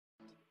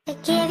I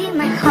give you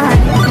my heart.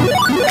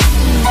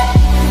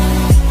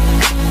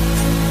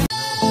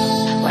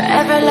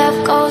 Wherever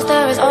love goes,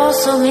 there is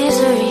also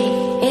misery.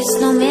 It's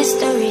no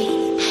mystery.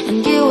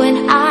 And you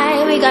and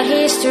I, we got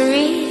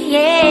history,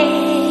 yeah.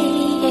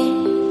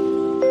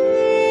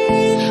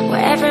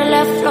 Wherever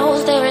love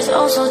flows, there is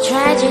also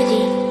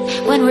tragedy.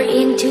 When we're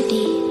in too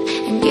deep.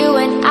 And you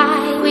and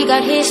I, we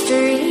got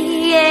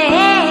history,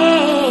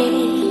 yeah.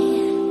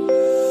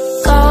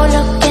 Go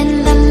look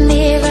in the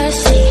mirror,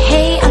 say,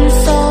 hey, I'm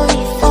sorry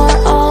for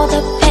all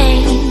the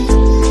pain.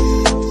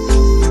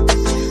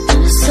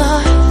 I'm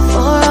sorry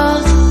for all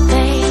the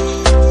pain.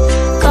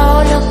 Go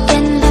look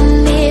in the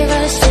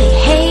mirror, say,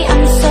 hey,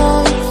 I'm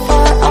sorry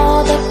for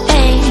all the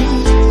pain.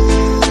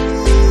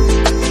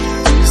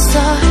 I'm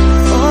sorry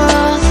for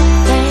all the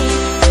pain.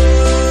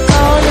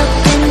 Go look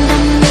in the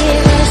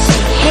mirror,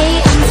 say, hey,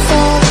 I'm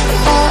sorry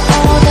for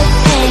all the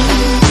pain.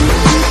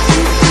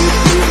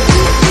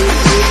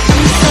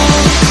 I'm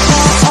sorry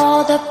for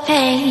all the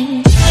pain.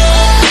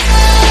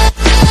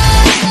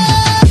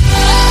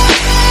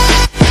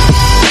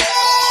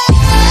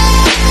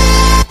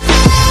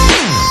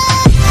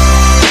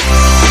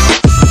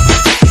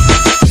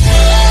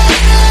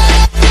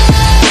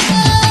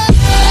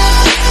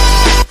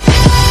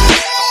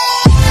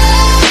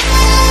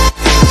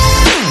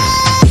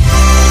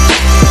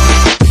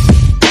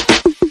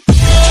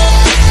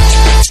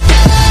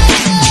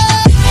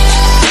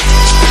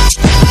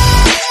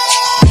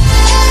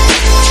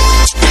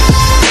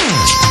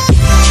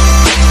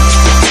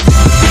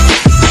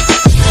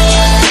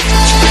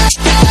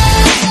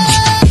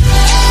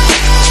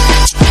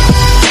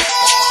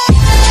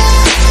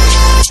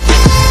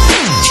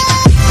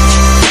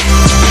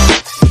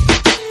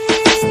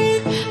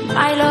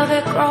 My love,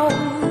 it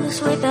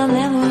grows with the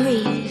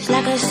memories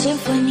like a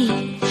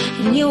symphony.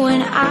 And you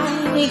and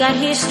I, we got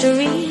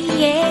history,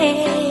 yeah.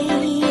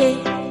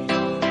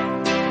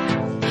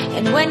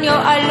 And when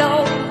you're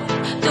alone,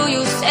 do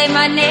you say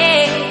my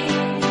name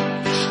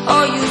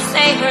or you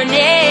say her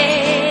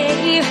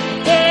name?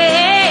 Yeah.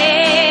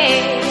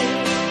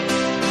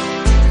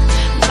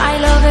 My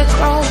love, it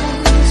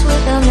grows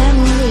with the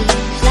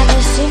memories like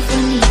a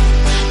symphony.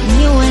 And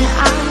you and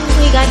I,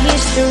 we got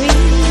history,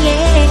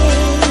 yeah.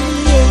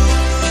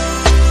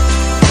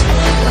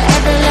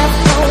 Wherever love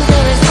goes,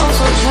 there is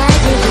also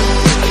tragedy.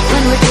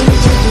 When we're in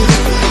too deep,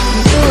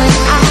 and you and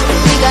I,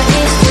 we got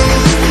history,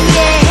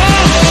 yeah.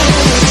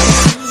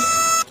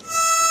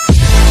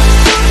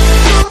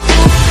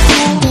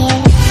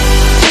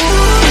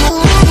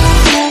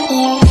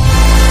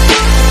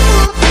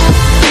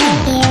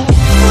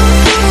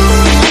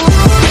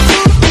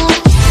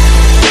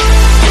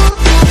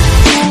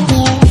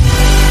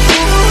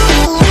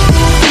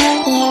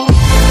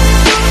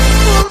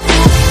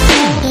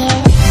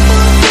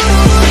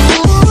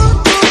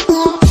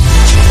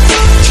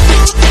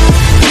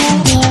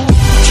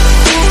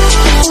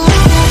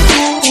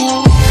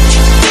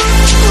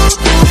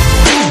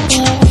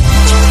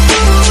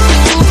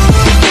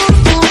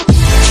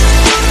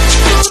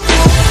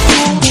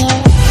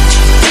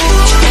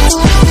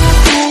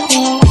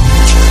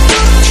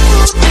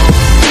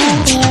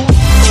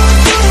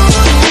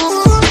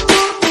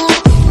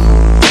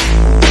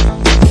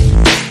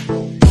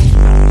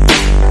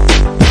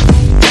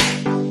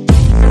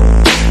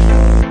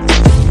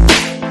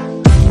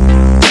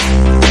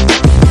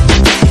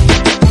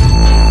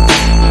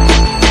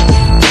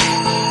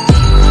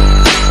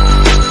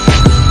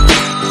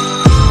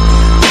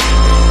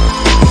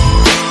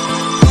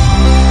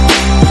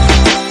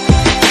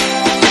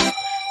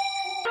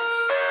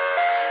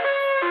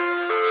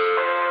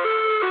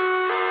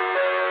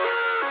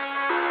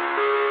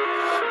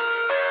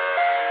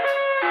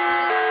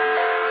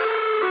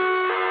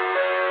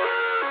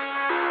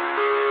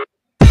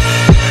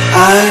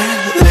 I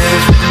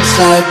live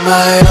inside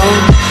my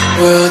own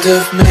world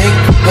of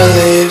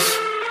make-believe.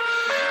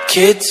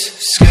 Kids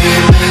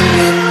screaming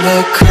in the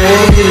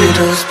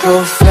cradles,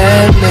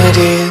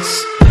 profanities.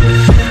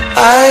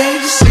 I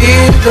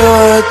see the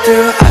world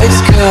through eyes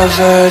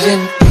covered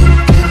in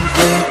ink and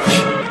bleach.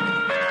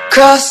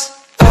 Cross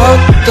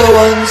out the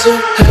ones who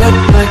heard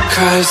my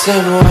cries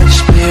and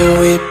watched me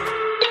weep.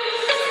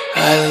 I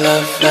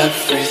love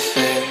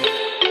everything.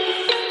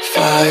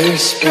 Fire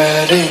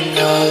spreading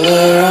all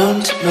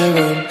around my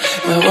room.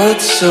 My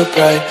world's so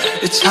bright,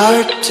 it's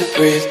hard to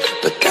breathe,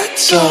 but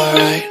that's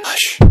alright.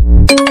 Hush.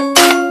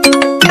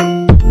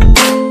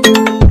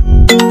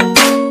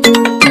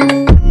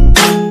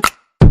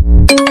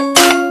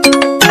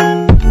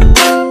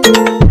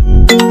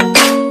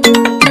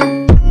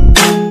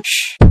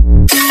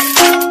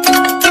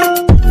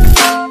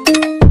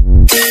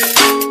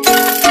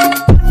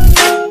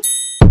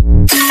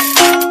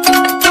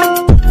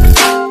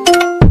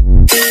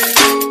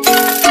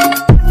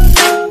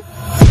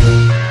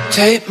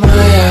 Tape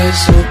my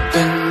eyes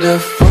open to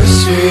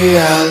force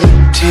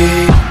reality.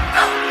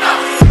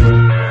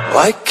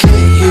 Why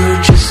can't you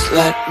just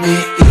let me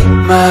eat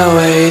my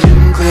weight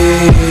in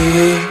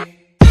glee?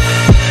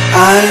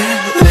 I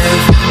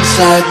live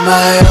inside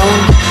my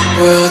own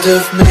world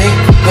of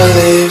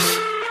make-believe.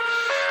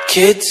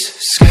 Kids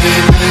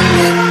screaming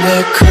in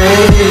the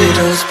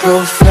cradles,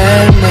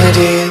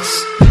 profanities.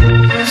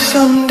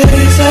 Some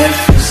days I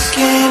feel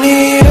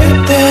skinnier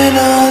than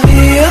all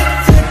the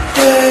other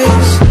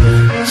days.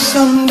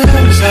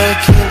 Sometimes I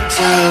can't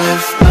tell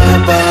if my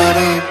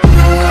body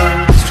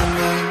belongs to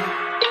me.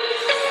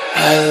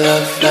 I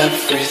love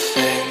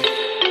everything.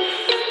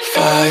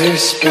 Fire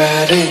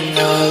spreading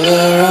all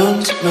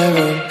around my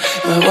room.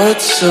 My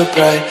world's so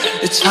bright,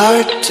 it's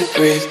hard to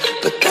breathe,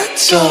 but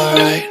that's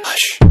alright.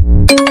 Hush.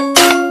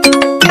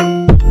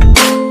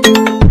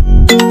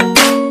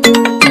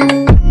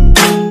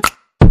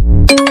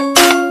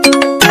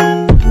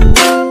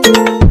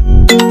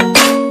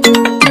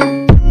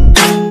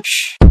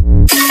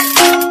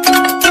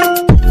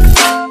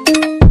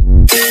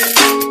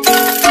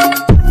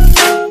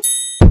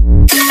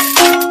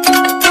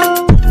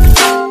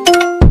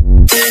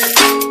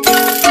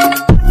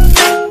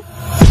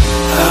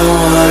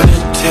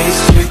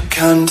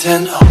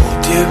 Content,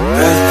 hold your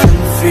breath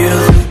and feel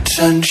the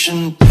tension.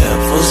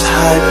 Devils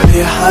hide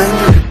behind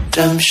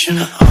redemption.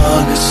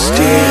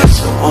 Honesty is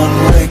a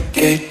one-way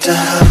gate to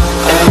hell.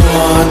 I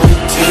wanna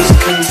taste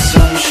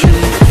consumption,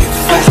 make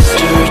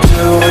faster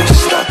to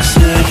waste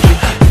oxygen.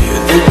 Hear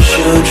the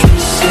children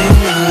sing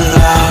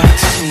aloud.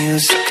 It's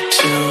music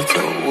till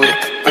the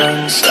wick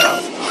burns out.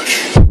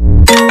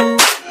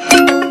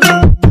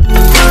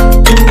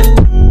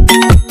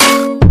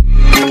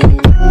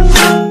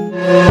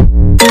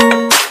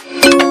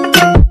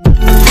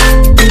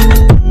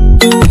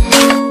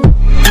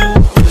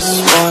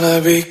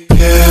 Be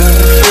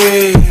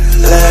carefree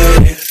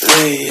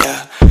lately,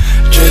 yeah.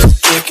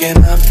 Just picking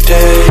up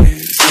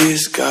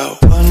daisies.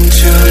 Got one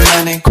too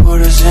many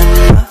quarters in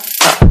my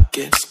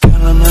pockets.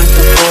 Count 'em like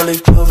the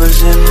 4-leaf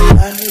clovers in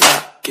my